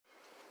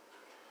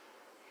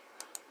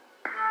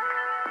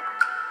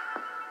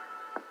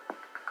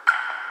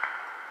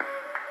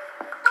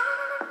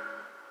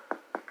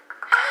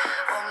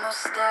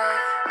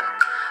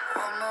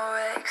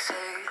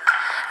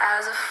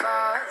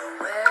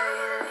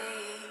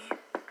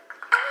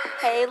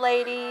Hey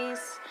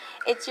ladies,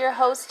 it's your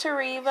host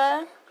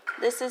Tariva.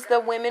 This is the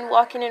Women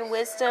Walking in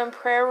Wisdom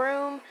prayer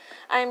room.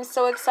 I'm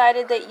so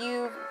excited that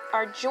you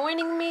are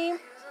joining me.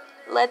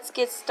 Let's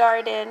get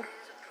started.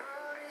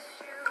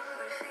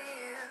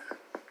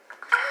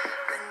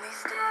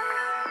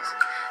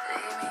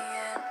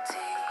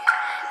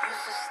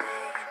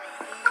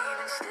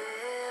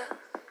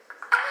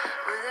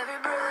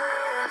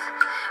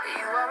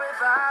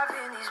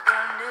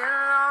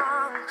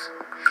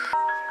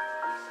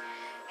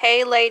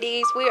 Hey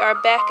ladies, we are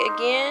back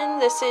again.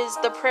 This is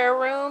the prayer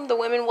room, the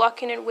Women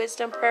Walking in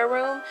Wisdom prayer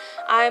room.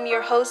 I'm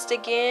your host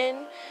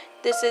again.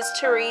 This is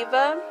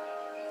Tariva.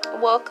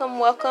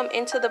 Welcome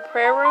into the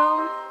prayer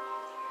room.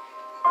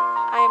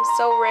 I am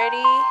so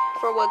ready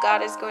for what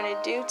God is going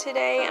to do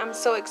today. I'm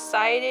so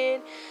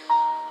excited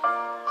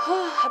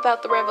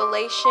about the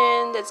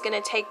revelation that's going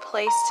to take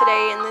place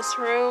today in this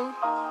room.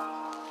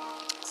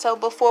 So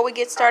before we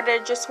get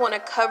started, I just want to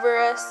cover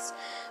us.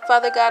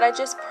 Father God, I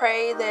just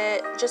pray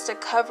that just a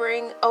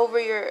covering over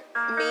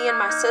me and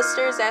my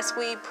sisters as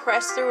we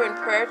press through in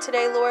prayer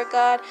today, Lord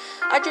God.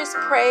 I just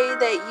pray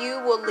that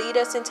you will lead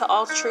us into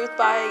all truth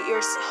by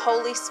your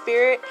Holy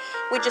Spirit.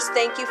 We just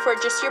thank you for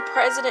just your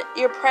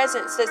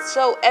presence that's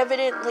so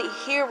evidently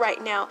here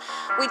right now.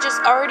 We just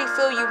already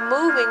feel you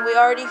moving. We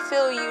already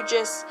feel you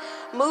just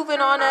moving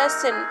on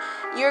us,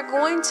 and you're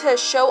going to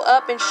show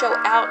up and show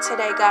out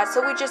today, God.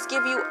 So we just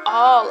give you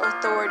all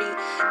authority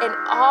and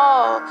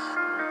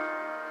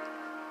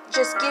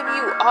just give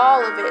you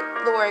all of it,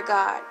 Lord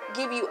God.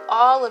 Give you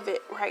all of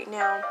it right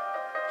now.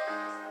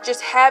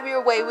 Just have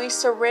your way. We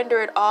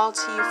surrender it all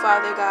to you,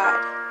 Father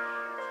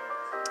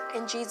God.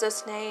 In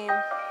Jesus' name,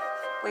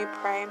 we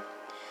pray.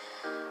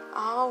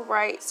 All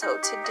right, so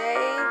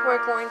today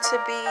we're going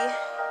to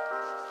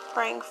be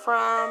praying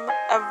from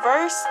a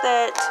verse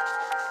that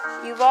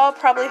you've all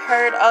probably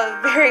heard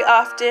of very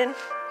often.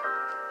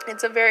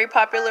 It's a very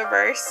popular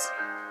verse.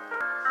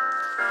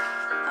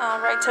 All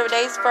right,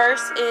 today's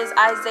verse is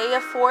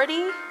Isaiah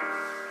 40,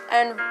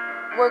 and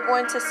we're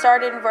going to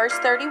start in verse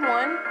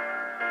 31.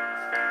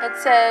 It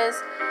says,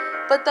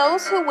 "But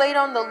those who wait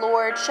on the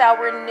Lord shall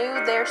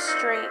renew their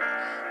strength.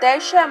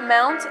 They shall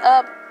mount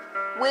up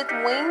with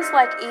wings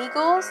like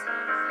eagles.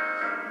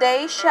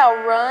 They shall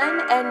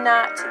run and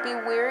not be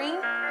weary.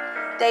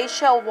 They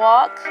shall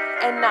walk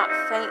and not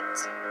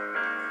faint."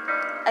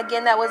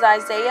 Again, that was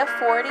Isaiah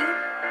 40,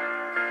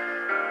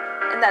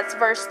 and that's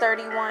verse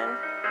 31.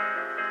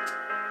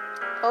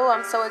 Oh,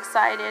 I'm so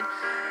excited.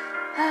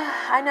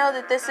 I know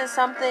that this is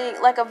something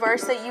like a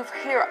verse that you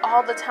hear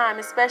all the time,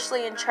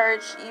 especially in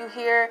church. You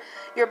hear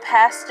your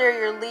pastor,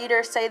 your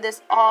leader say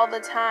this all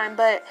the time,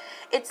 but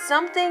it's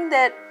something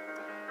that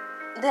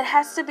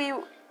has to be,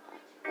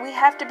 we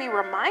have to be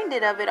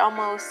reminded of it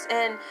almost.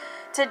 And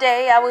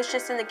today I was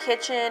just in the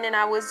kitchen and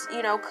I was,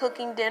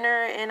 cooking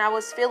dinner, and I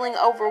was feeling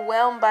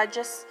overwhelmed by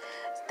just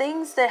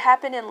things that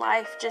happen in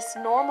life, just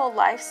normal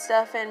life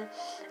stuff, and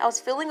I was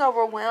feeling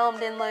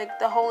overwhelmed, and like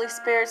the Holy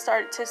Spirit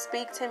started to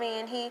speak to me,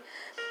 and he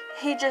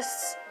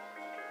just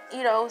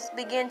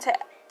began to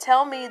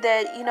tell me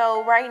that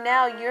right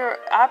now you're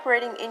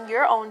operating in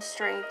your own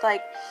strength.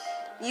 Like,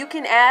 you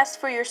can ask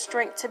for your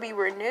strength to be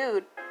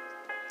renewed.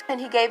 And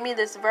he gave me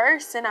this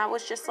verse, and I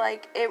was just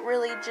like, it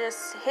really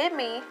just hit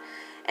me,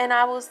 and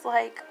I was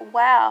like,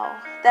 wow,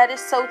 that is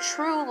so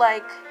true.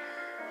 Like,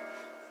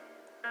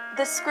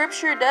 the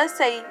scripture does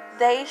say,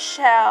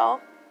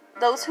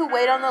 those who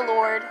wait on the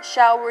Lord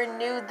shall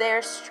renew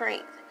their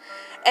strength.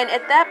 And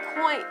at that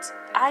point,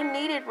 I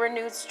needed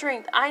renewed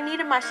strength. I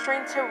needed my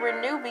strength to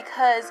renew,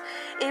 because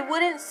it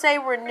wouldn't say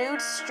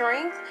renewed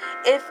strength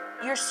if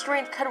your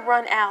strength could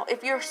run out,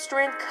 if your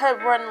strength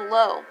could run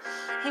low.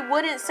 He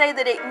wouldn't say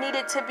that it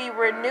needed to be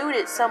renewed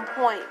at some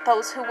point,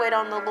 those who wait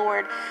on the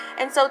Lord.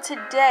 And so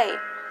today,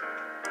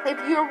 if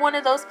you're one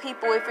of those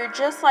people, if you're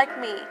just like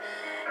me,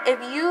 if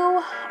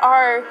you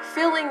are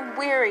feeling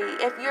weary,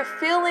 if you're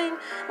feeling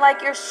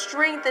like your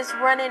strength is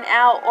running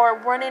out or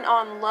running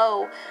on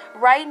low,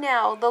 right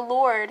now,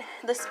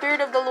 the Spirit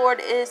of the Lord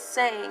is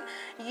saying,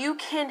 you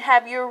can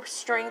have your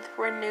strength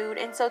renewed.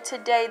 And so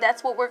today,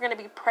 that's what we're going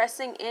to be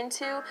pressing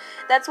into.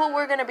 That's what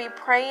we're going to be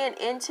praying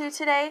into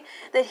today,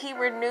 that He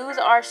renews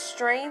our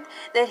strength,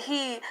 that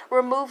He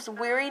removes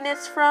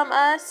weariness from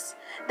us,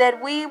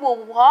 that we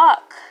will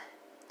walk,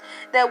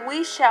 that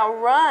we shall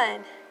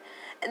run,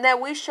 and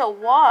that we shall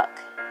walk,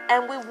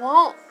 and we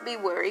won't be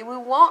weary. We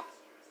will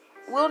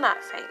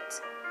not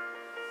faint.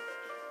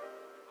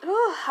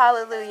 Ooh,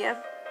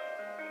 hallelujah.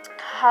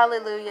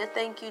 Hallelujah.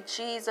 Thank you,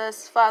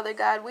 Jesus. Father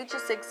God, we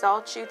just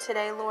exalt you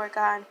today, Lord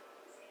God.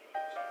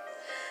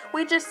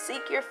 We just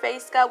seek your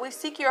face, God. We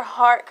seek your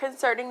heart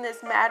concerning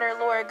this matter,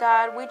 Lord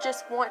God. We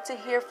just want to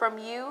hear from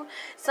you,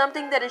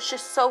 something that is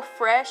just so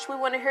fresh. We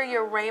want to hear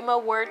your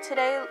Rhema word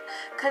today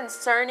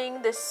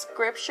concerning this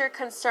scripture,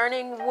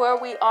 concerning where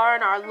we are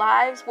in our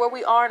lives, where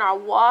we are in our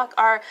walk,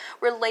 our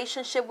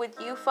relationship with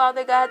you,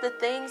 Father God, the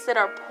things that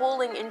are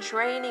pulling and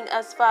draining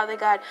us, Father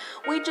God.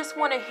 We just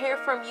want to hear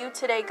from you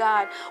today,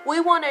 God. We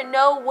want to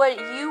know what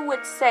you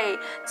would say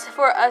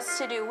for us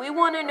to do. We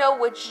want to know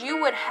what you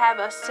would have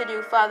us to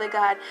do, Father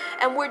God.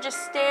 And we're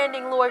just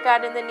standing, Lord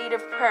God, in the need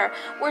of prayer.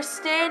 We're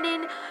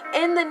standing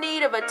in the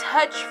need of a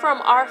touch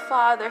from our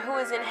Father who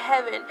is in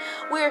heaven.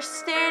 We are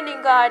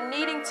standing, God,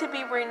 needing to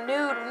be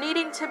renewed,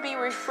 needing to be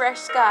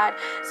refreshed, God.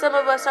 Some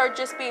of us are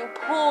just being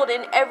pulled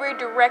in every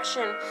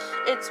direction.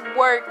 It's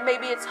work,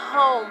 maybe it's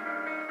home.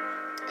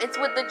 It's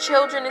with the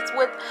children, it's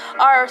with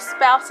our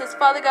spouses.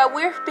 Father God,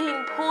 we're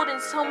being pulled in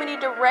so many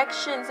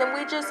directions, and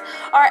we just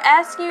are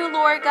asking you,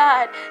 Lord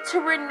God, to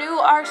renew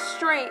our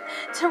strength,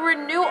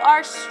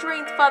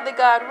 Father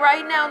God.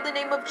 Right now, in the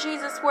name of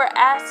Jesus, we're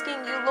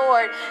asking you,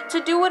 Lord,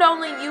 to do what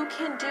only you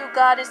can do,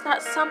 God. It's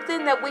not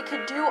something that we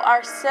could do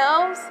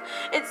ourselves.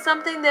 It's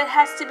something that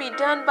has to be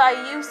done by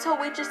you. So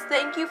we just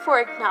thank you for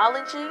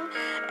acknowledging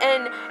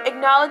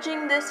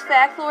this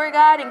fact, Lord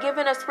God, and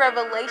giving us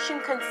revelation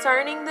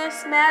concerning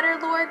this matter,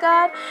 Lord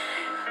God,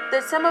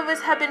 that some of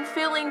us have been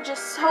feeling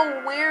just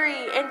so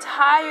weary and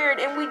tired,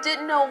 and we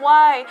didn't know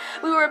why.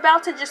 We were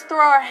about to just throw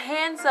our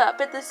hands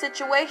up at the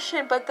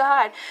situation, but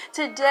God,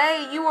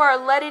 today you are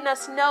letting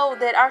us know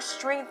that our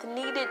strength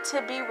needed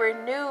to be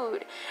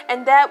renewed,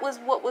 and that was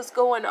what was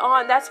going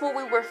on. That's what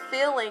we were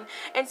feeling.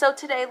 And so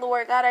today,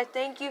 Lord God, I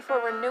thank you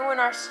for renewing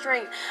our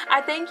strength.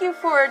 I thank you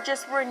for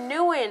just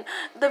renewing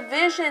the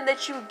vision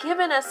that you've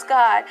given us,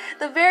 God,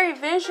 the very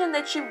vision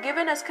that you've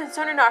given us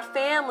concerning our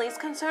families,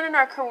 concerning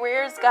our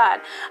careers,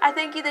 God. I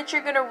thank you that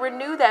you're going to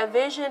renew that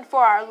vision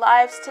for our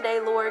lives today,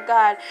 Lord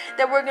God,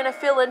 that we're going to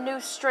feel a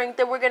new strength,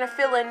 that we're going to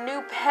feel a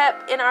new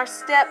pep in our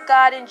step,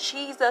 God, in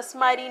Jesus'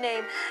 mighty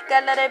name.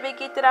 God, let it be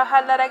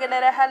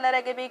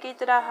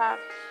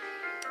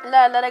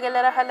La la la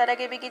la la la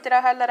ge bigi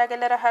traha la ge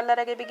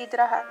la ge bigi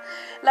traha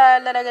la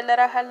la la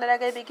la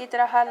ge bigi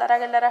traha la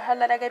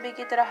ge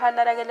bigi traha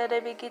la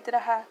ge bigi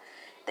traha.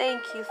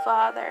 Thank you,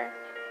 Father.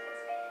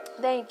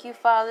 Thank you,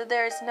 Father.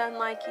 There is none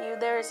like you.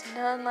 There is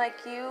none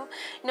like you.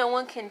 No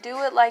one can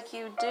do it like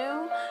you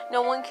do.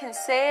 No one can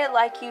say it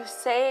like you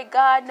say it,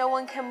 God. No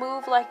one can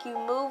move like you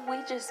move.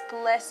 We just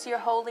bless your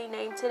holy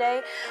name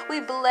today. We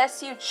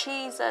bless you,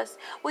 Jesus.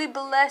 We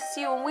bless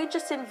you, and we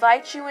just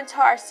invite you into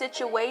our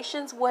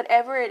situations,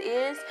 whatever it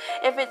is.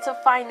 If it's a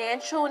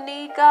financial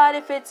need, God,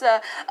 if it's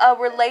a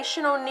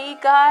relational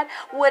need, God,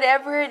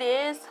 whatever it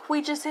is,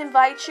 we just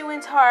invite you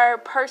into our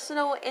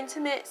personal,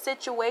 intimate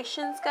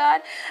situations,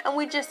 God, and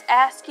we just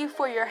ask you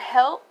for your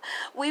help.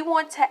 We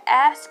want to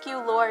ask you,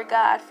 Lord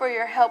God, for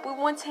your help. We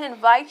want to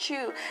invite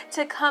you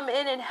to come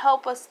in and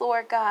help us,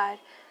 Lord God.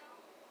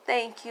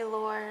 Thank you,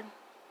 Lord.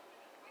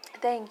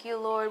 Thank you,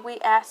 Lord. We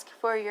ask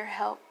for your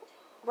help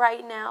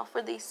right now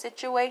for these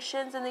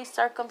situations and these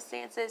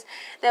circumstances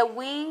that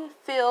we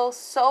feel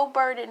so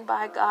burdened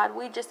by, God.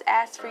 We just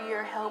ask for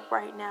your help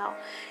right now.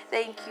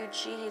 Thank you,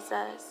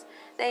 Jesus.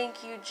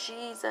 Thank you,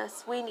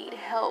 Jesus. We need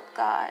help,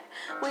 God.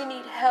 We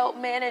need help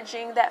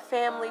managing that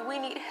family. We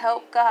need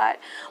help, God.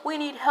 We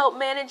need help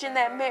managing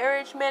that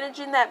marriage,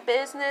 managing that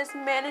business,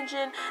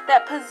 managing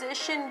that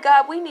position,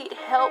 God. We need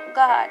help,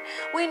 God.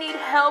 We need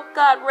help,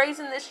 God,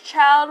 raising this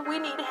child. We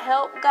need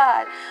help,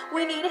 God.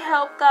 We need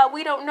help, God.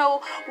 We don't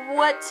know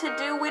what to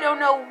do. We don't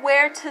know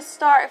where to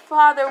start.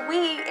 Father,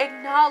 we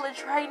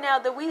acknowledge right now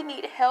that we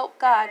need help,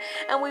 God,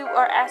 and we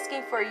are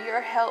asking for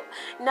your help,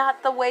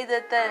 not the way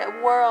that the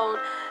world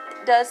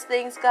does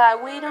things,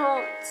 God. We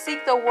don't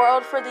seek the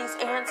world for these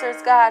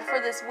answers, God, for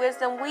this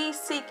wisdom. We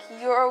seek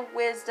your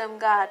wisdom,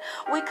 God.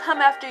 We come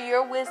after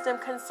your wisdom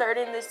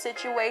concerning this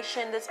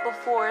situation that's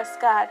before us,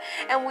 God.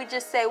 And we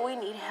just say we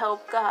need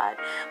help, God.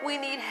 We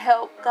need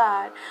help,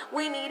 God.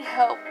 We need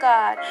help,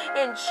 God.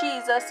 In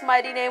Jesus'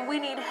 mighty name, we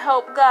need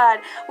help,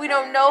 God. We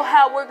don't know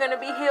how we're going to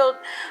be healed.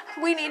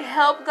 We need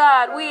help,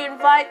 God. We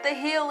invite the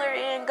healer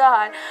in,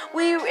 God.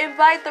 We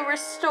invite the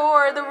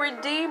restorer, the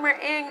redeemer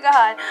in,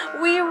 God.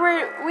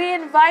 We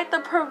invite the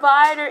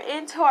provider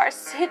into our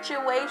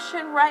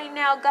situation right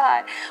now,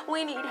 God.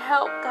 We need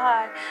help,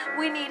 God.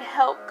 We need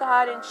help,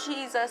 God, in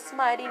Jesus'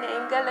 mighty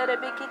name.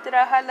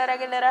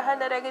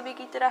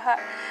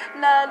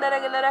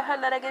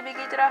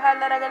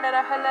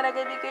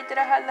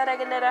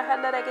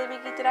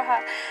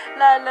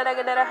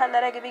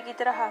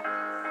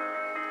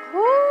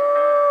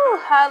 Woo!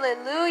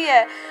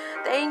 Hallelujah.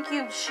 Thank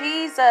you,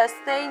 Jesus.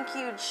 Thank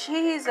you,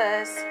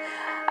 Jesus.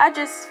 I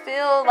just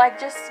feel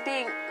like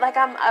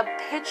I'm a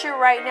pitcher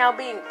right now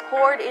being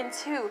poured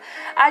into.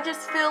 I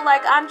just feel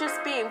like I'm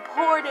just being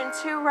poured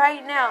into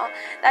right now.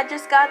 I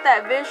just got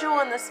that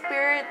visual in the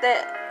spirit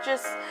that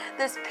just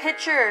this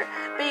pitcher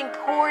being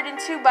poured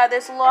into by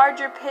this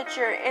larger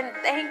pitcher. And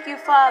thank you,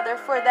 Father,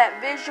 for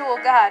that visual,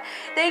 God.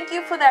 Thank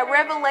you for that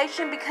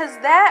revelation, because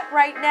that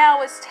right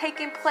now is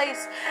taking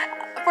place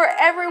for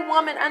every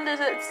woman under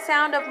the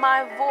sound of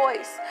my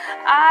voice.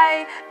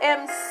 I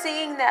am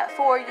seeing that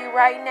for you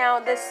right now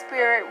in the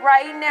Spirit.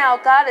 Right now,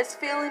 God is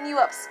filling you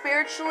up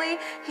spiritually.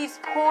 He's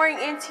pouring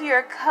into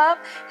your cup.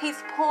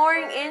 He's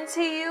pouring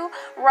into you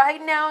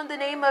right now in the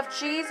name of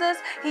Jesus.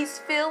 He's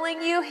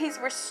filling you. He's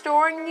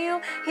restoring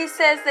you. He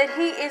says that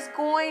He is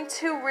going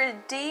to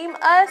redeem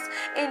us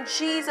in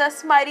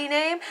Jesus' mighty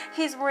name.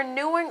 He's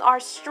renewing our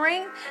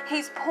strength.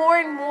 He's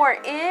pouring more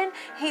in.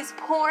 He's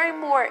pouring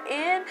more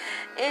in.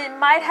 It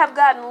might have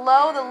gotten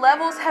low. The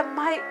levels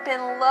might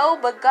been low,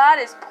 but God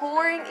is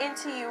pouring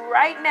into you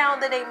right now in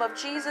the name of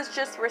Jesus.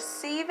 Just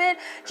receive it.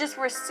 Just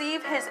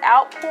receive His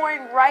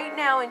outpouring right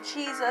now in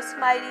Jesus'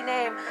 mighty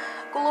name.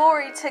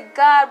 Glory to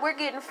God. We're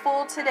getting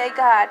full today,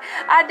 God.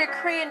 I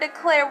decree and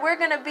declare we're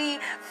going to be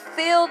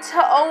filled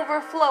to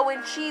overflow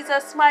in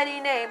Jesus' mighty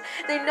name.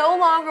 That no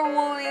longer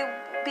will we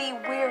be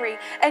weary,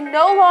 and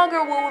no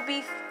longer will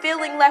we be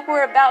feeling like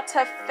we're about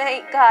to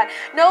faint, God.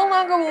 No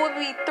longer will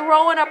we be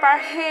throwing up our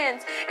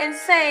hands and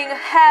saying,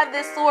 have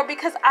this, Lord,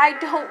 because I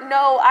don't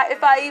know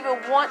if I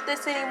even want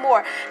this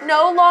anymore.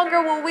 No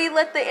longer will we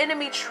let the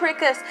enemy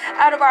trick us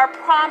out of our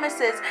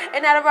promises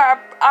and out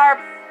of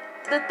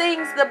the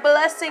things, the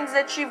blessings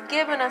that you've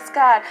given us,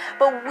 God.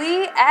 But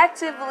we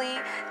actively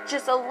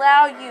just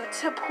allow you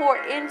to pour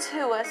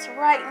into us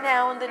right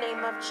now in the name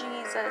of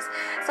Jesus.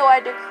 So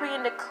I decree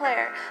and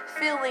declare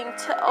filling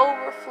to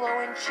overflow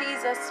in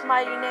Jesus'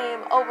 mighty name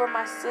over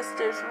my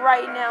sisters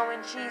right now in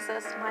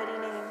Jesus' mighty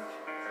name.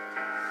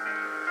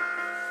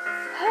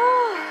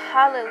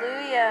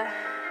 Hallelujah.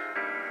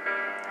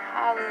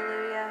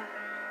 Hallelujah.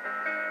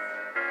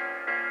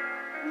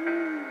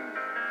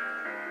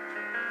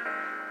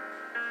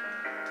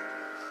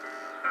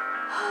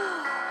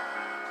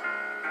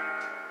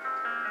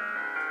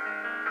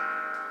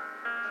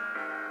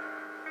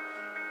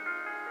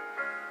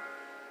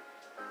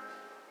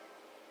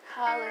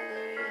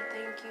 Hallelujah.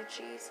 Thank you,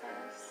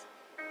 Jesus.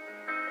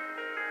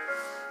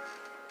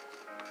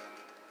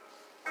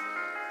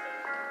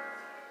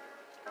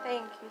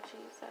 Thank you,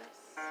 Jesus.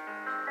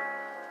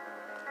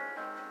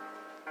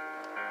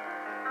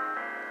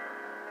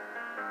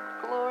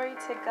 Glory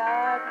to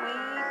God.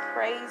 We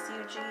praise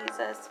you,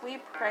 Jesus. We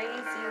praise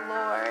you,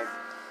 Lord.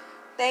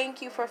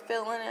 Thank you for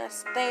filling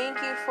us. Thank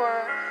you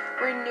for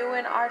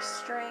renewing our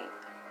strength.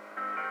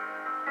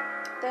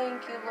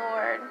 Thank you,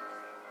 Lord.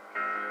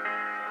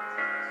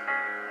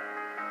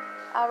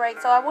 All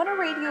right, so I want to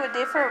read you a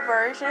different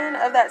version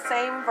of that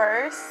same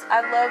verse.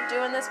 I love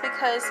doing this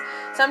because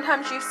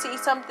sometimes you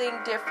see something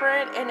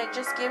different and it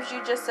just gives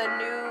you just a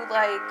new,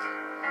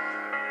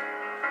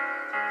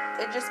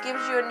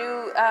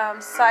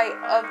 sight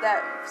of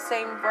that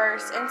same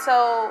verse. And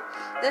so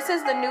this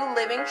is the New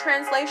Living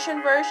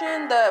Translation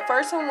version. The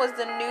first one was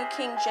the New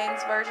King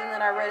James Version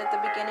that I read at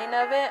the beginning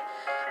of it.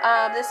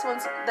 This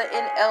one's the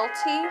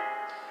NLT.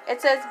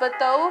 It says, "But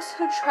those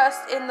who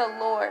trust in the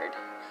Lord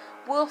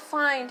will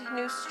find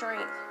new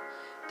strength.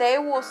 They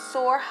will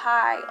soar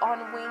high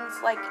on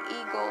wings like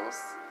eagles.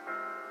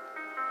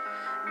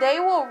 They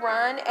will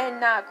run and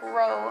not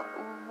grow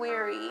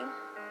weary.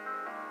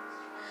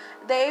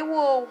 They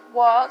will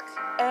walk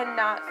and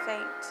not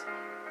faint."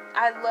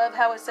 I love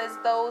how it says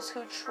those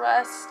who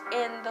trust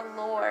in the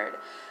Lord.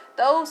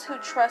 Those who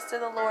trust in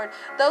the Lord,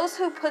 those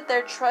who put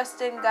their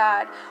trust in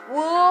God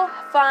will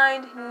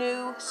find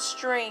new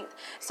strength.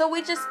 So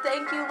we just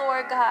thank you,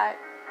 Lord God.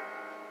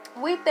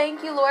 We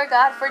thank you, Lord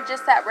God, for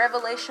just that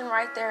revelation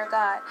right there,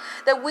 God,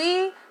 that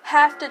we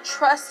have to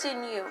trust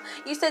in you.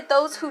 You said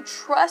those who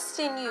trust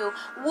in you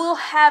will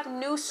have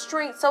new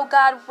strength. So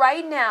God,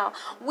 right now,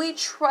 we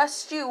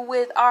trust you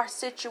with our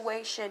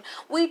situation.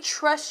 We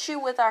trust you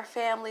with our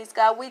families,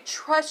 God. We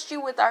trust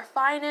you with our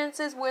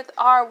finances, with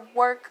our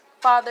work,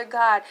 Father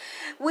God.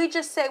 We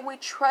just say we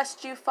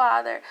trust you,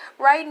 Father.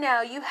 Right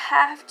now, you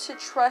have to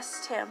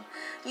trust Him.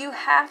 You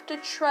have to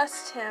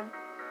trust Him.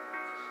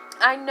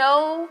 I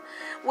know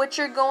what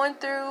you're going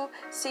through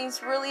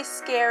seems really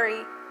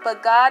scary,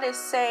 but God is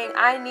saying,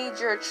 I need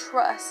your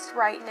trust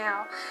right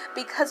now,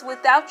 because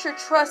without your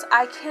trust,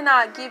 I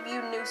cannot give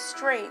you new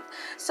strength.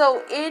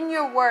 So in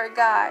your word,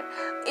 God,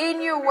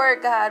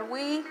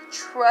 we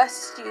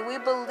trust you. We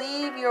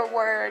believe your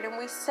word, and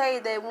we say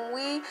that when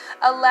we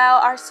allow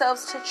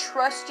ourselves to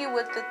trust you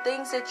with the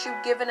things that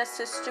you've given us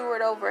to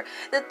steward over,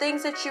 the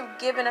things that you've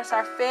given us,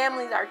 our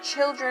families, our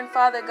children,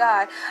 Father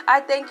God, I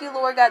thank you,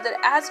 Lord God, that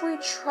as we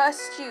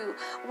trust you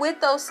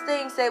with those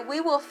things, that we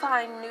will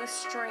find new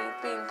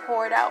strength being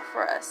poured out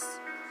for us.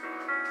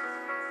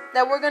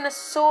 That we're going to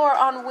soar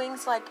on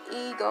wings like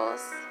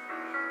eagles.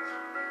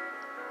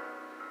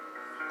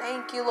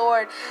 thank you,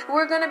 Lord.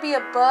 We're going to be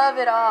above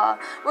it all.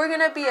 We're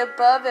going to be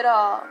above it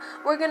all.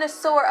 We're going to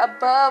soar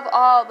above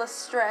all the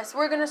stress.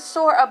 We're going to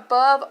soar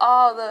above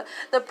all the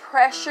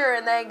pressure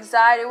and the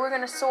anxiety. We're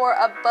going to soar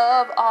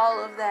above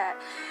all of that.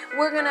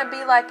 We're going to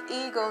be like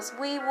eagles.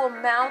 We will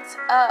mount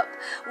up.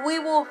 We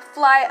will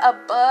fly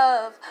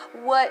above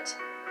what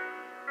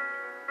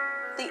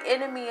the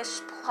enemy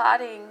is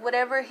plotting,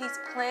 whatever he's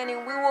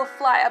planning. We will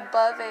fly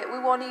above it.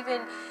 It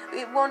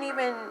won't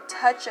even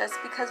touch us,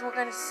 because we're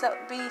going to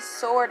be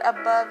soared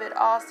above it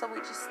all. So we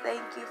just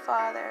thank you,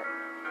 Father.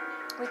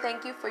 We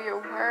thank you for your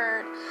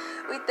word.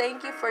 We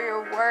thank you for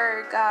your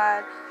word,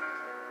 God.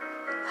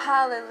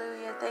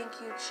 Hallelujah.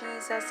 Thank you,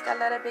 Jesus.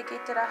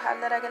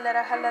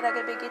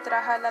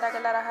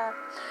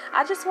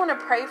 I just want to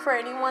pray for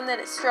anyone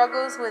that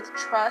struggles with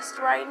trust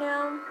right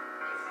now.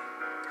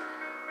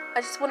 I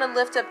just want to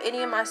lift up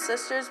any of my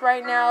sisters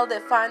right now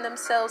that find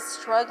themselves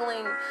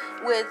struggling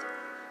with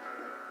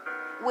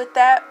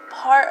that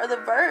part of the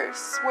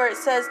verse where it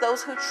says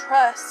those who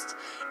trust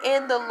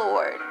in the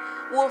Lord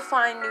will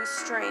find new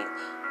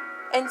strength.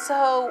 And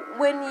so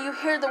when you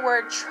hear the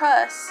word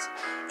trust,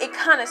 it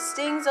kind of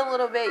stings a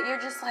little bit. You're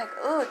just like,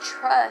 oh,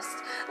 trust.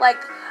 Like,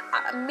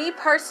 me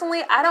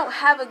personally, I don't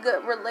have a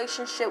good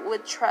relationship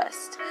with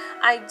trust.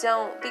 I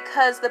don't,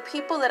 because the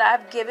people that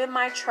I've given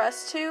my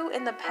trust to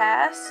in the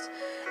past,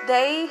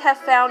 they have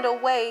found a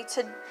way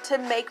to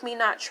make me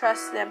not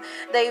trust them.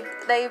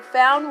 They've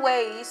found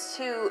ways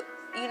to,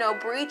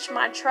 breach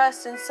my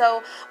trust. And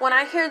so when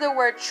I hear the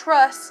word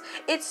trust,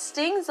 it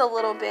stings a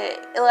little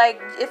bit.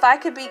 Like, if I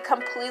could be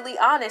completely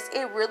honest,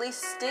 it really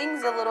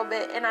stings a little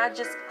bit. And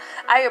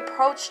I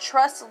approach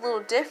trust a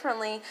little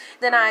differently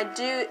than I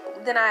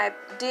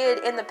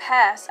did in the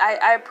past.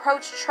 I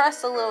approach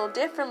trust a little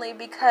differently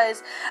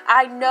because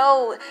I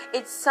know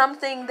it's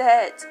something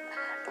that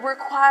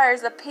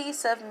requires a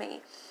piece of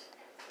me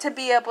to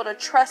be able to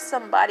trust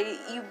somebody.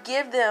 You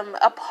give them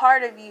a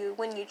part of you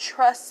when you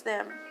trust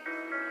them.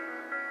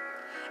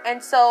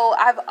 And so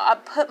I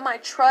put my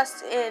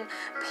trust in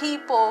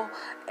people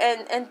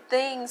and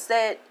things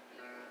that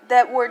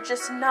were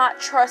just not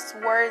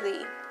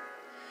trustworthy.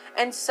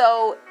 And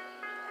so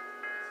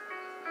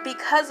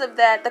because of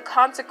that, the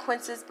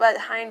consequences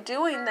behind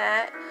doing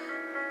that,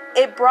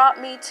 it brought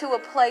me to a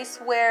place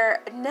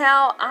where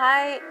now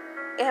I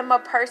am a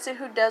person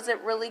who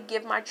doesn't really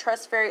give my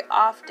trust very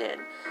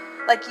often.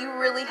 Like, you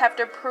really have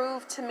to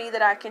prove to me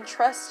that I can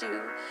trust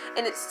you.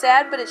 And it's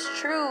sad, but it's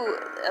true.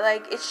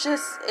 Like, it's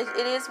just,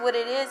 it is what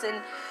it is.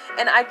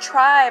 And I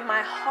try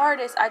my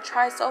hardest. I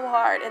try so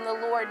hard. And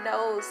the Lord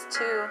knows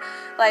too.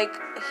 Like,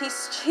 we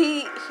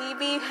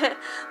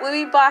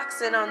be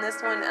boxing on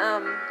this one.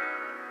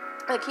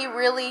 Like, he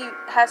really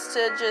has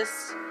to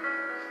just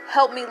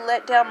help me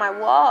let down my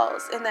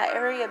walls in that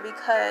area,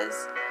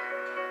 because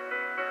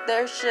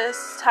there's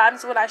just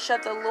times when I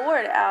shut the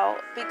Lord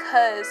out,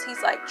 because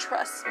he's like,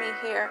 trust me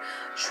here,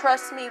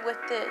 trust me with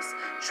this,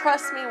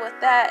 trust me with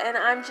that. And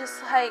I'm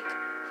just like,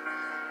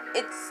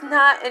 it's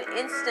not an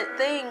instant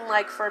thing,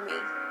 like, for me.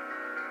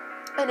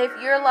 And if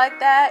you're like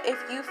that, if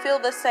you feel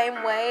the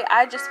same way,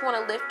 I just want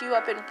to lift you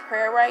up in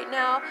prayer right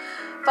now.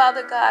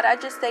 Father God, I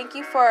just thank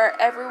you for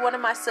every one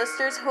of my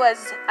sisters who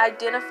has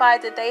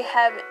identified that they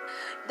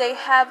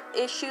have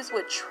issues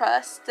with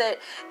trust, that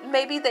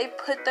maybe they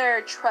put their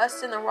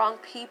trust in the wrong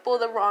people,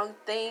 the wrong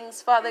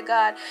things, Father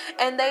God.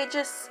 And they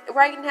just,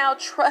 right now,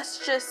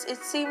 trust it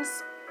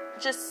seems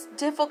just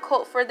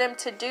difficult for them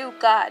to do,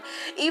 God,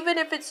 even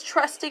if it's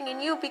trusting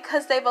in you,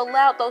 because they've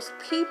allowed those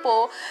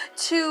people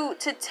to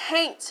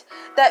taint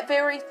that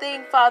very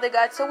thing, Father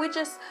God. So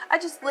I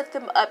just lift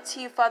them up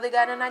to you, Father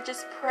God, and I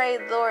just pray,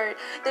 Lord,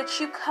 that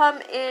you come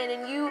in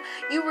and you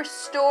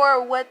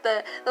restore what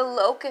the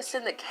locust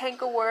and the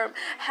cankerworm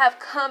have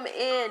come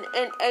in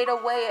and ate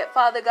away at,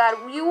 Father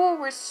God. You will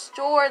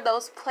restore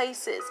those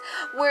places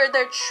where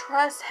their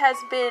trust has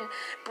been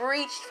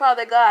breached,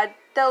 Father God.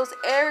 Those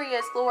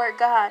areas, Lord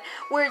God,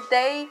 where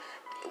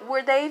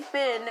they've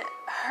been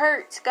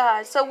hurt,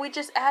 God. So we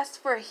just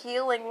ask for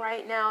healing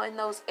right now in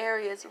those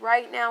areas,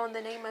 right now, in the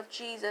name of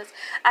Jesus.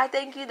 I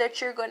thank you that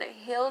you're going to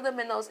heal them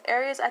in those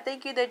areas. I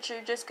thank you that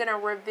you're just going to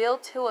reveal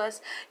to us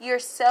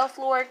yourself,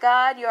 Lord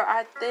God, your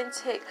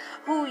authentic,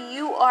 who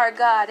you are,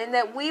 God, and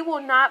that we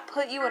will not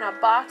put you in a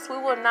box. We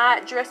will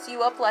not dress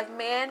you up like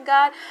man,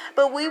 God,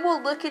 but we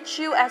will look at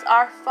you as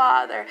our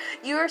Father.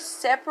 You're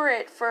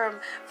separate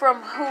from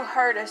who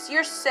hurt us.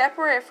 You're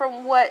separate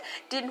from what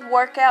didn't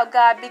work out,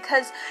 God,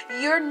 because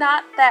you're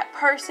not that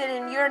person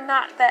and you're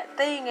not that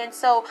thing. And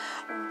so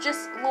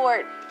just,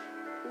 Lord,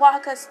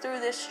 walk us through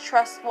this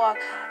trust walk.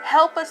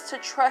 Help us to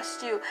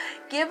trust you.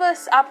 Give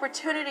us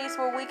opportunities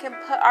where we can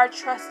put our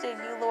trust in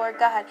you, Lord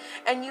God,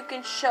 and you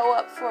can show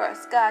up for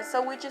us, God.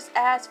 So we just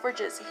ask for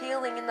just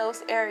healing in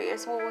those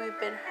areas where we've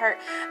been hurt.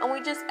 And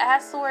we just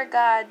ask, Lord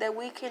God, that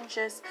we can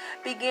just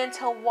begin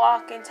to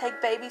walk and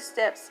take baby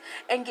steps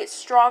and get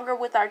stronger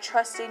with our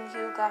trust in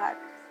you, God.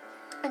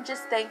 And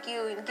just thank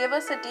you and give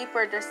us a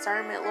deeper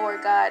discernment,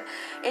 Lord God.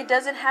 It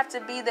doesn't have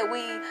to be that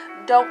we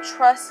don't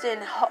trust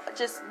and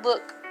just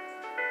look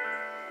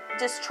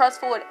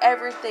distrustful with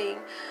everything,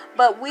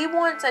 but we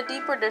want a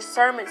deeper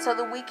discernment so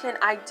that we can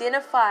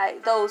identify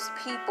those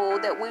people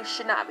that we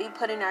should not be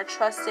putting our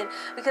trust in,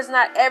 because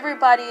not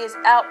everybody is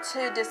out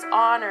to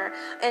dishonor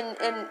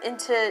and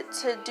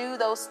to do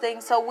those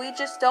things. So we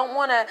just don't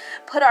want to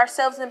put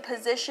ourselves in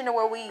position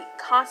where we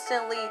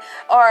constantly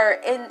are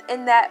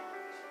in that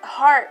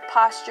heart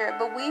posture,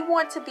 but we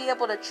want to be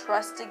able to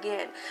trust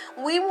again.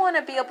 We want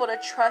to be able to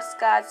trust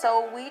God.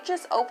 So we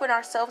just open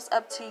ourselves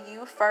up to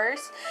you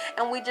first,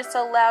 and we just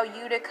allow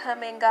you to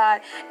come in,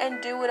 God,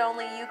 and do what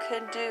only you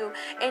can do,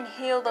 and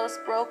heal those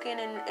broken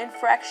and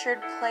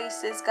fractured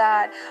places,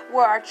 God,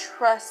 where our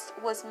trust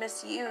was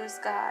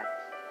misused, God.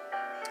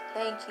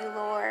 Thank you,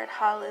 Lord.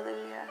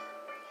 Hallelujah.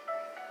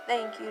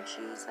 Thank you,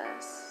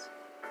 Jesus.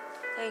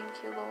 Thank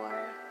you,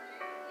 Lord.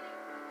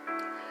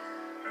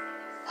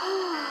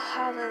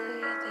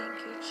 Hallelujah. Thank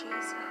you,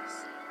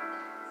 Jesus.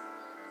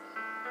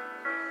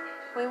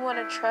 We want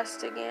to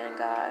trust again,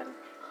 God.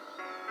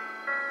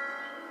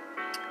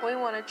 We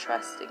want to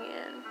trust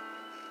again.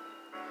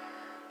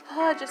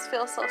 I just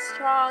feel so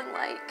strong,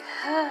 like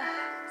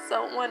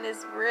someone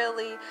is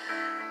really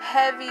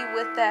heavy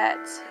with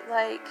that.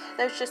 Like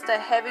there's just a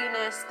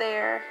heaviness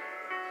there.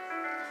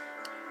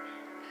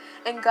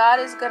 And God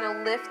is going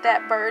to lift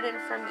that burden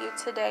from you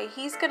today.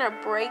 He's going to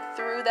break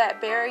through that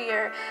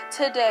barrier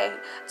today.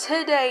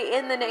 Today,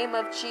 in the name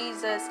of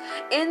Jesus.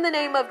 In the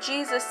name of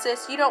Jesus,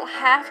 sis, you don't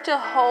have to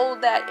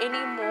hold that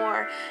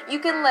anymore. You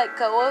can let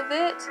go of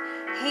it.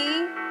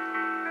 He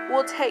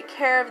will take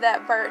care of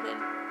that burden.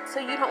 So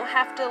you don't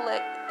have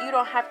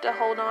to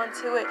hold on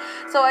to it.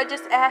 So I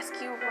just ask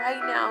you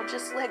right now,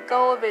 just let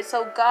go of it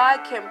so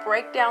God can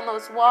break down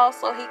those walls,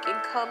 so he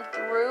can come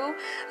through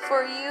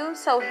for you,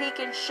 so he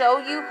can show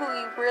you who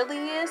he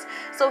really is,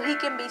 so he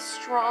can be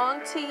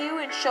strong to you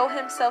and show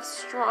himself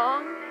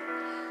strong.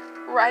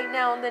 Right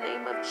now, in the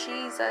name of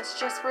Jesus,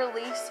 just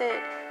release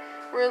it.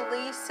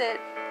 Release it.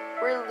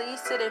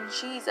 Release it in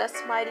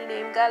Jesus' mighty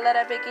name.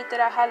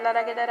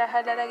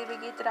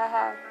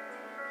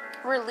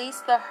 Release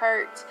the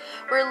hurt.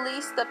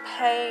 Release the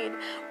pain.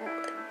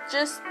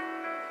 Just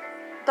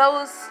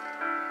those.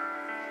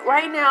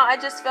 Right now, I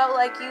just felt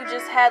like you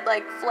just had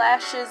like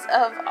flashes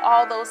of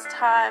all those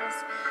times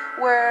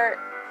where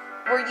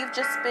you've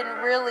just been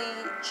really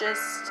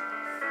just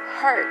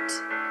hurt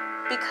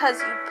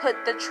because you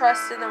put the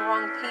trust in the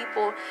wrong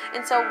people.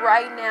 And so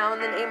right now, in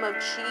the name of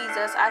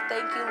Jesus, I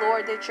thank you,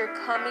 Lord, that you're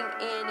coming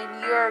in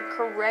and you're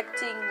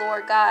correcting,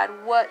 Lord God,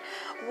 what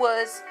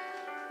was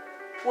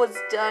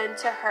done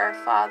to her,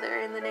 Father,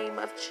 in the name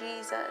of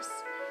Jesus.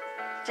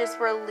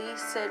 Just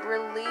release it.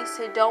 Release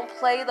it. Don't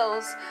play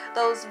those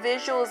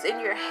visuals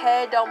in your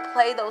head. Don't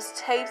play those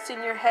tapes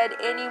in your head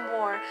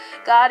anymore.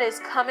 God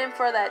is coming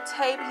for that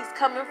tape. He's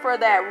coming for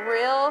that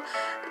reel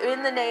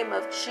in the name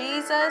of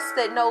Jesus,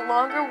 that no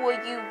longer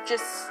will you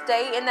just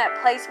stay in that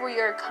place where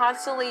you're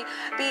constantly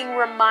being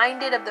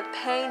reminded of the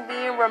pain,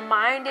 being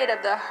reminded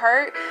of the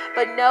hurt.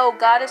 But no,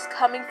 God is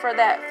coming for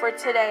that for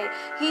today.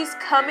 He's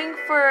coming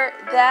for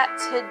that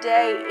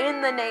today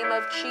in the name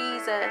of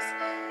Jesus.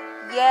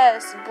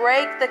 Yes,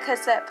 break the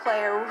cassette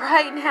player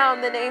right now in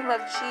the name of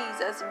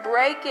Jesus.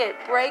 Break it.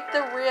 Break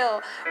the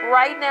reel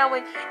right now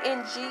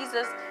in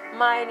Jesus'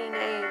 mighty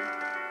name.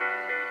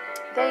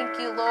 Thank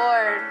you,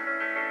 Lord.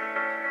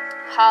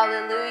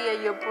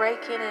 Hallelujah. You're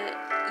breaking it.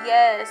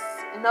 Yes.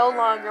 No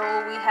longer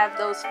will we have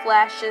those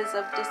flashes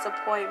of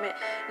disappointment.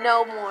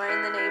 No more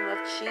in the name of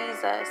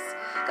Jesus.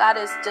 God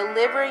is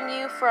delivering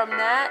you from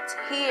that.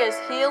 He is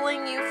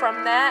healing you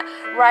from that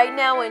right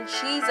now in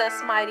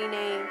Jesus' mighty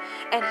name.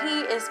 And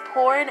he is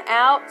pouring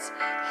out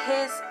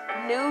his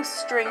new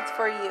strength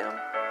for you.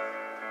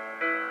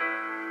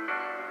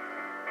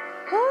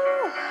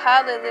 Whew,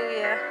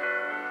 hallelujah.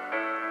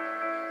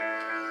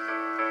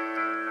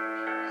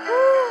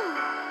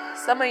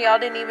 Some of y'all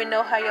didn't even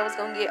know how y'all was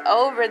going to get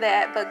over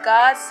that. But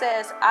God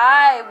says,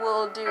 I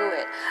will do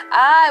it.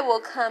 I will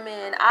come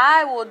in.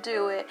 I will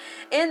do it.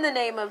 In the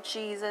name of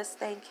Jesus,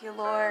 thank you,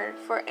 Lord,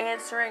 for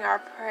answering our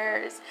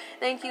prayers.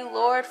 Thank you,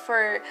 Lord,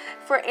 for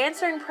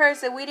answering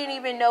prayers that we didn't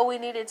even know we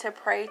needed to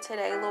pray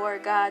today,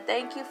 Lord God.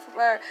 Thank you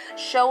for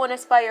showing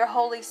us by your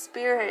Holy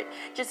Spirit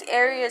just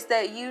areas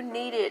that you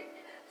needed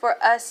for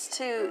us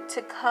to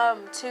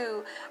come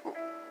to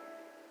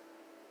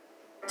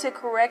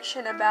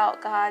correction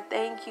about, God.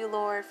 Thank you,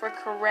 Lord, for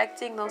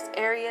correcting those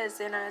areas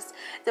in us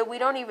that we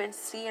don't even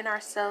see in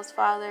ourselves,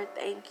 Father.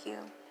 Thank you.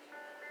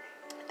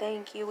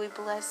 Thank you. We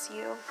bless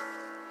you.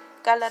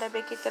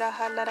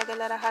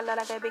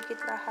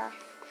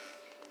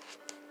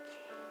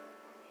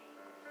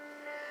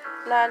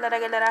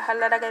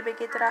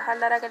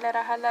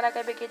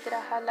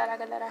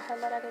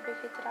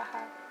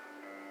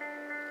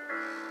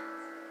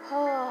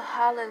 Oh,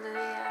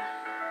 hallelujah.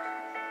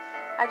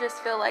 I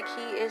just feel like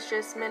he is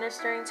just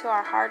ministering to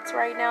our hearts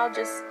right now.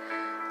 Just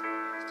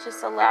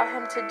allow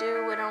him to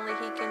do what only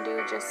he can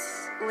do.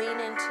 Just lean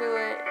into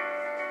it.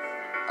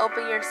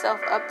 Open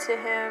yourself up to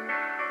him.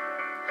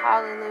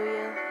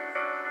 Hallelujah.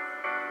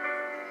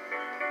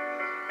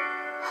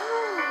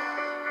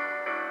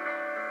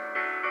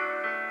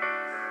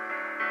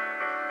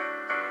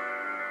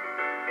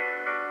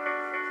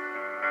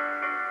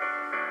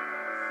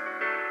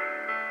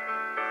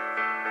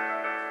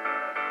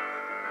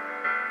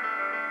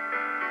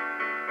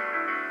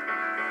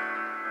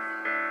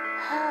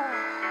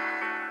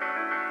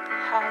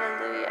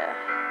 Hallelujah.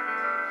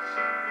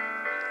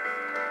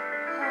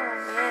 Oh,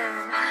 man.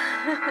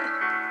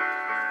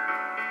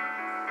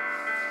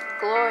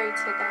 Glory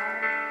to God.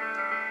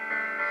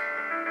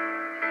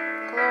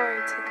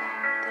 Glory to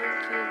God.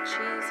 Thank you,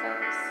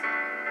 Jesus.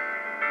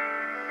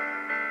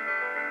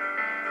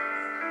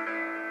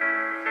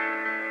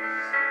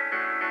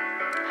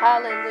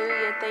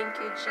 Hallelujah. Thank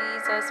you,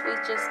 Jesus. We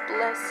just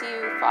bless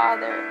you,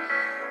 Father.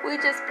 We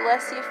just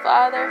bless you,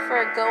 Father,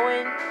 for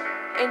going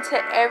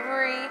into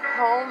every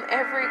home,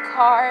 every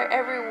car,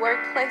 every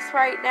workplace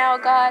right now,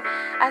 God.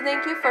 I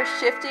thank you for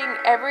shifting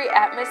every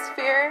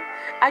atmosphere.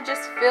 I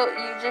just feel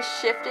you just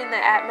shifting the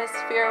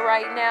atmosphere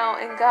right now.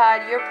 And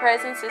God, your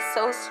presence is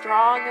so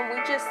strong, and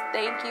we just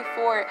thank you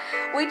for it.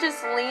 We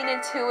just lean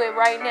into it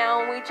right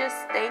now, and we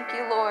just thank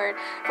you, Lord,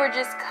 for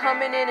just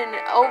coming in and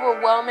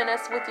overwhelming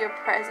us with your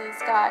presence,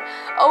 God.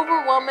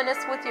 Overwhelming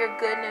us with your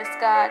goodness,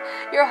 God.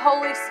 Your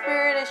Holy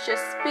Spirit is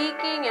just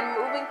speaking and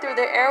moving through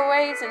the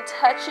airways and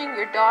touching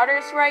your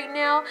daughters right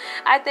now.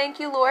 I thank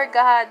you, Lord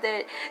God,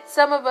 that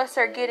some of us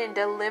are getting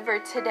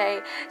delivered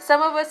today.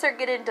 Some of us are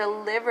getting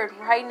delivered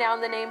right now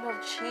in the name of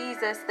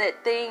Jesus,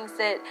 that things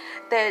that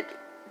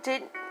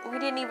we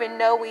didn't even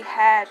know we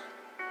had.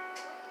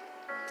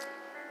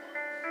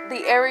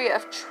 The area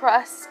of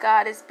trust,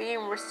 God, is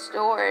being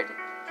restored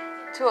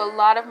to a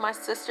lot of my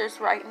sisters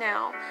right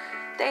now.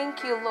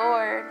 Thank you,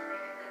 Lord.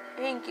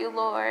 Thank you,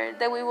 Lord,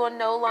 that we will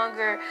no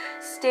longer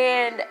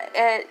stand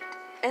at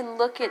and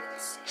look at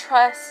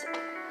trust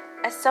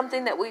as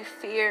something that we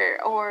fear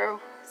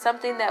or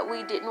something that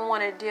we didn't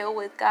want to deal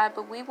with, God,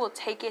 but we will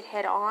take it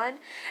head on,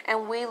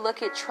 and we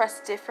look at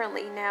trust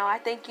differently now. I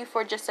thank you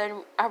for just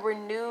a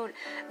renewed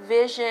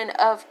vision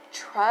of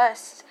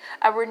trust,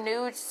 a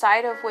renewed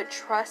sight of what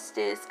trust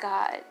is,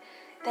 God.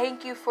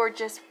 Thank you for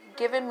just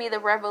giving me the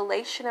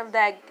revelation of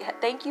that.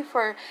 Thank you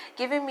for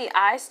giving me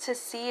eyes to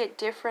see it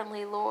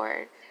differently,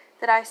 Lord,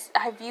 that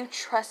I view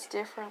trust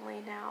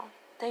differently now.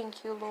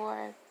 Thank you,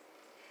 Lord.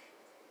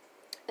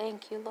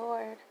 Thank you,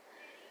 Lord.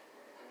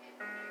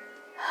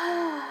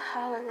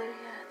 Hallelujah.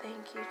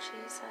 Thank you,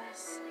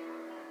 Jesus.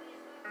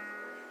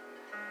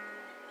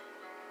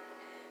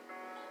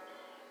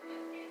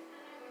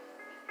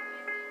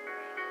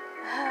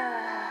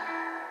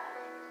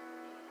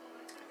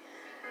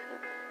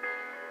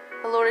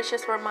 The Lord is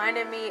just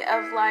reminding me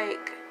of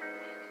like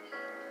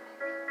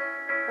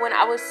when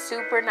I was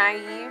super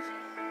naive.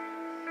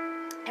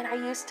 And I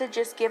used to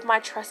just give my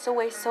trust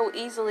away so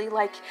easily.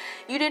 Like,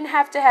 you didn't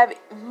have to have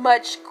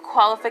much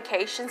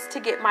qualifications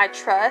to get my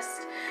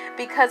trust,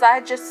 because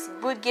I just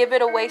would give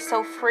it away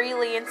so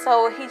freely. And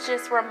so he's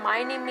just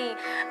reminding me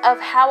of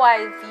how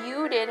I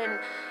viewed it.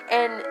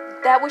 And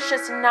that was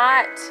just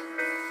not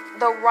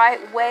the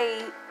right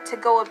way to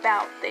go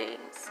about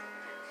things.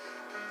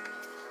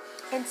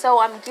 And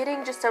so I'm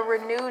getting just a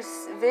renewed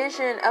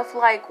vision of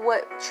like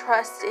what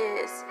trust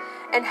is,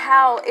 and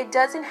how it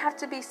doesn't have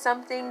to be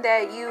something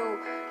that you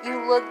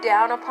look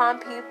down upon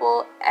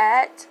people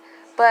at,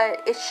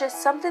 but it's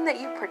just something that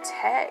you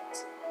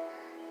protect.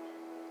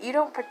 You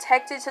don't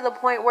protect it to the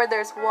point where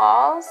there's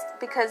walls,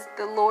 because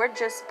the Lord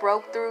just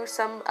broke through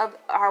some of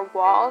our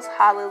walls.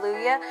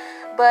 Hallelujah.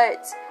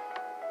 But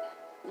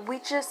we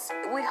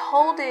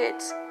hold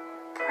it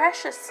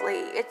preciously.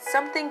 It's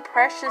something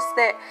precious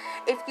that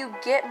if you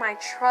get my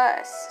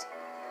trust,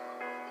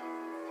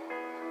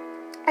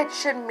 it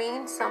should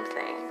mean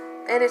something.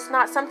 And it's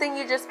not something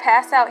you just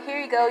pass out. Here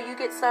you go, you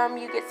get some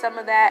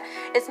of that.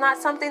 It's not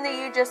something that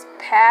you just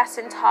pass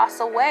and toss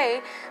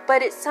away,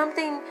 but it's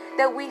something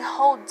that we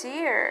hold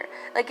dear.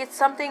 Like, it's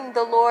something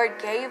the Lord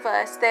gave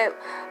us that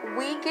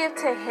we give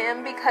to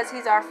him because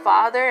he's our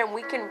Father, and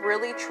we can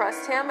really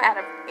trust him out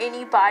of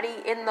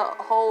anybody in the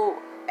whole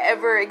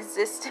ever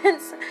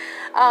existence.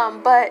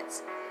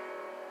 But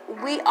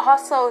we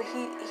also,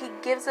 he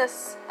gives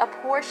us a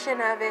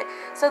portion of it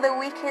so that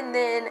we can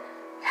then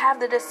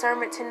have the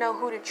discernment to know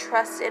who to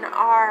trust in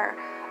our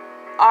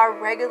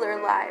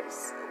regular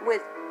lives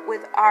with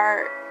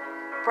our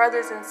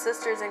brothers and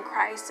sisters in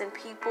Christ, and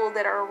people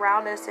that are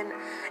around us, and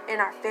in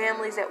our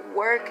families at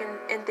work,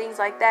 and things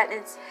like that.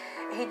 And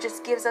he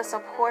just gives us a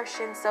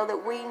portion so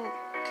that we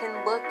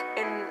can look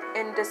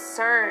and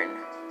discern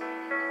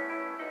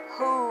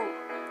who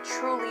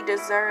truly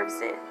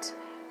deserves it.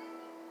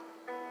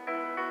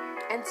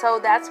 And so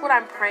that's what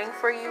I'm praying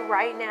for you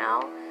right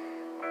now,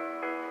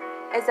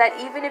 is that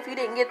even if you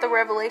didn't get the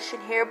revelation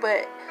here,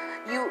 but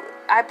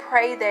I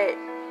pray that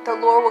the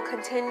Lord will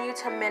continue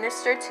to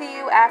minister to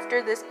you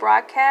after this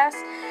broadcast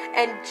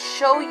and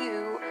show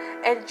you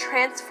and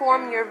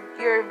transform your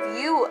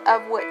view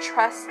of what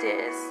trust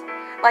is.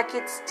 Like,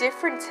 it's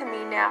different to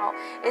me now.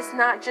 It's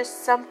not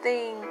just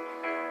something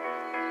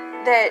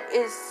that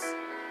is,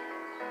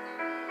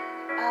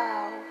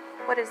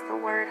 what is the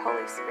word,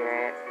 Holy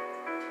Spirit?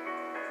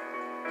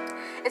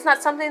 It's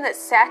not something that's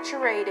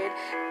saturated.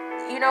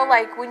 You know,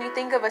 like when you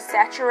think of a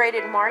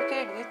saturated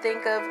market, you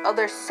think of,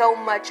 there's so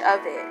much of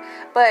it.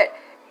 But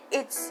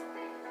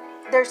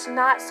there's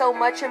not so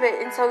much of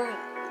it. And so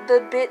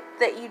the bit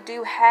that you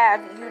do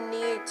have, you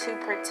need to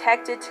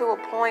protect it to a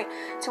point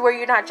to where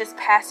you're not just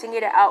passing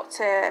it out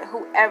to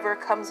whoever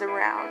comes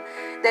around.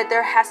 That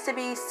there has to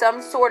be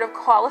some sort of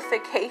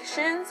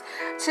qualifications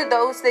to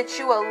those that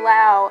you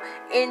allow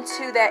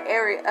into that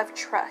area of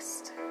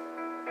trust.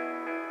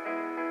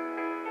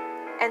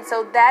 And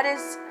so that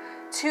is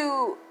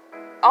to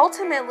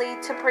ultimately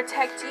to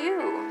protect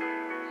you.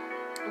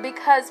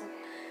 Because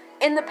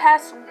in the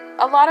past,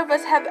 a lot of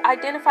us have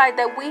identified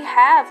that we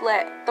have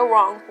let the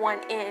wrong one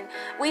in.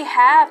 We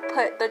have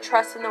put the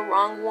trust in the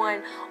wrong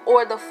one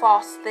or the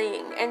false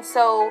thing. And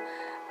so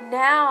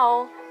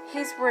now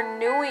he's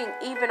renewing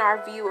even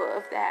our view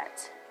of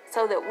that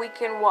so that we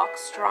can walk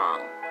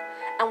strong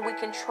and we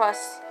can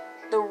trust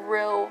the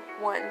real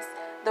ones,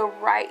 the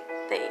right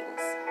things.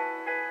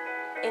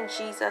 In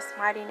Jesus'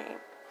 mighty name.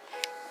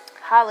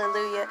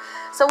 Hallelujah.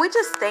 So we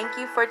just thank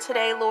you for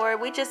today, Lord.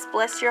 We just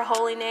bless your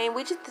holy name.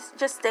 We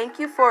just thank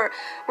you for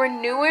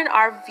renewing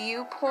our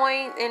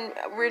viewpoint and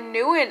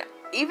renewing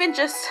even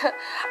just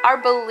our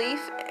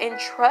belief and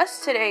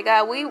trust today,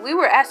 God. We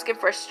were asking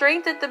for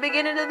strength at the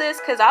beginning of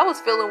this because I was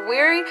feeling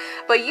weary,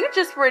 but you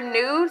just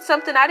renewed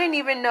something I didn't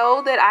even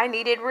know that I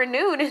needed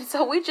renewed. And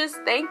so we just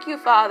thank you,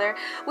 Father.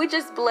 We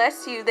just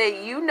bless you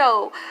that you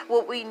know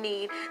what we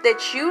need,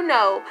 that you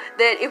know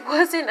that it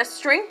wasn't a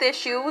strength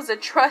issue, it was a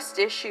trust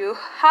issue.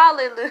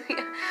 Hallelujah.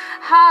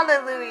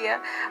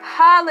 Hallelujah.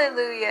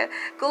 Hallelujah.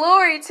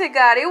 Glory to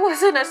God. It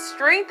wasn't a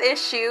strength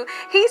issue.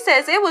 He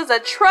says it was a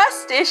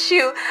trust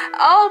issue.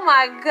 Oh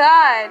my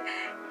God.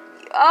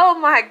 Oh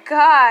my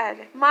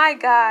God. My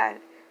God.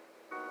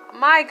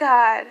 My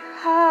God.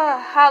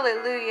 Oh,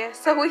 hallelujah.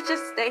 So we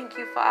just thank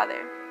you,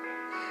 Father.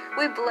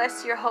 We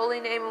bless your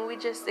holy name and we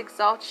just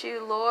exalt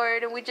you,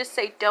 Lord. And we just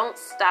say, don't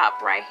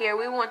stop right here.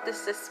 We want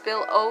this to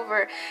spill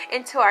over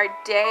into our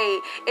day,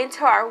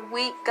 into our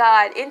week,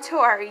 God, into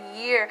our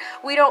year.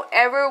 We don't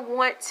ever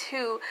want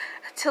to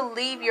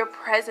leave your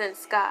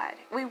presence, God.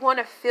 We want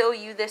to feel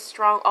you this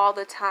strong all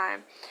the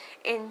time.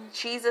 In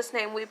Jesus'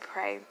 name we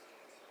pray.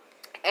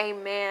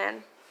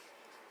 Amen.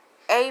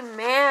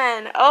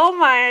 Amen. Oh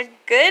my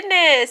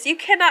goodness. You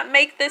cannot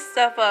make this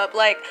stuff up.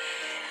 Like,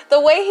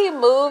 the way he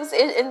moves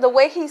and the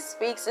way he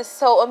speaks is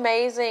so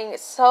amazing.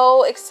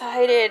 So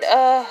excited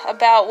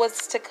about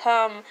what's to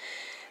come.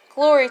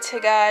 Glory to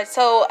God.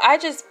 So I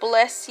just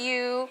bless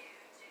you.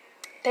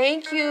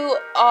 Thank you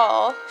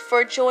all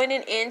for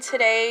joining in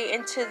today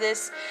into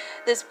this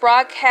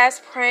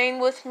broadcast, praying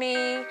with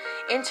me,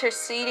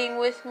 interceding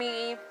with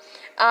me.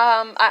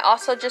 I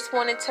also just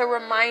wanted to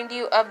remind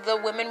you of the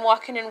Women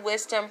Walking in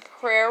Wisdom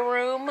prayer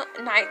room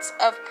nights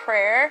of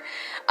prayer.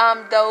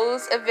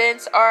 Those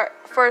events are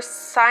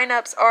first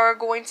signups are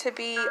going to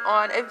be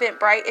on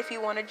Eventbrite if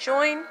you want to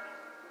join.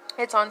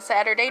 It's on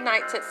Saturday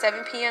nights at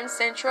 7 p.m.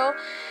 Central.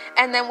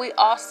 And then we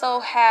also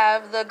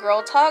have the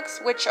Girl Talks,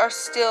 which are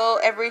still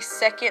every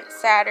second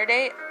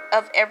Saturday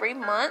of every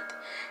month.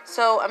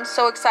 So I'm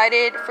so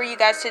excited for you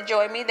guys to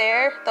join me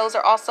there. Those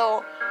are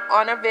also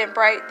on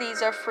Eventbrite.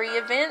 These are free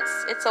events.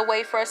 It's a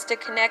way for us to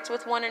connect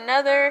with one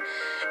another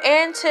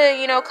and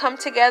to, come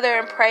together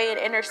and pray and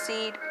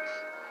intercede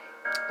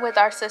with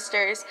our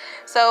sisters.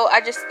 So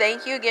I just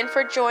thank you again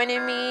for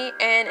joining me.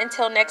 And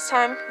until next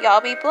time,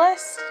 y'all be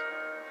blessed.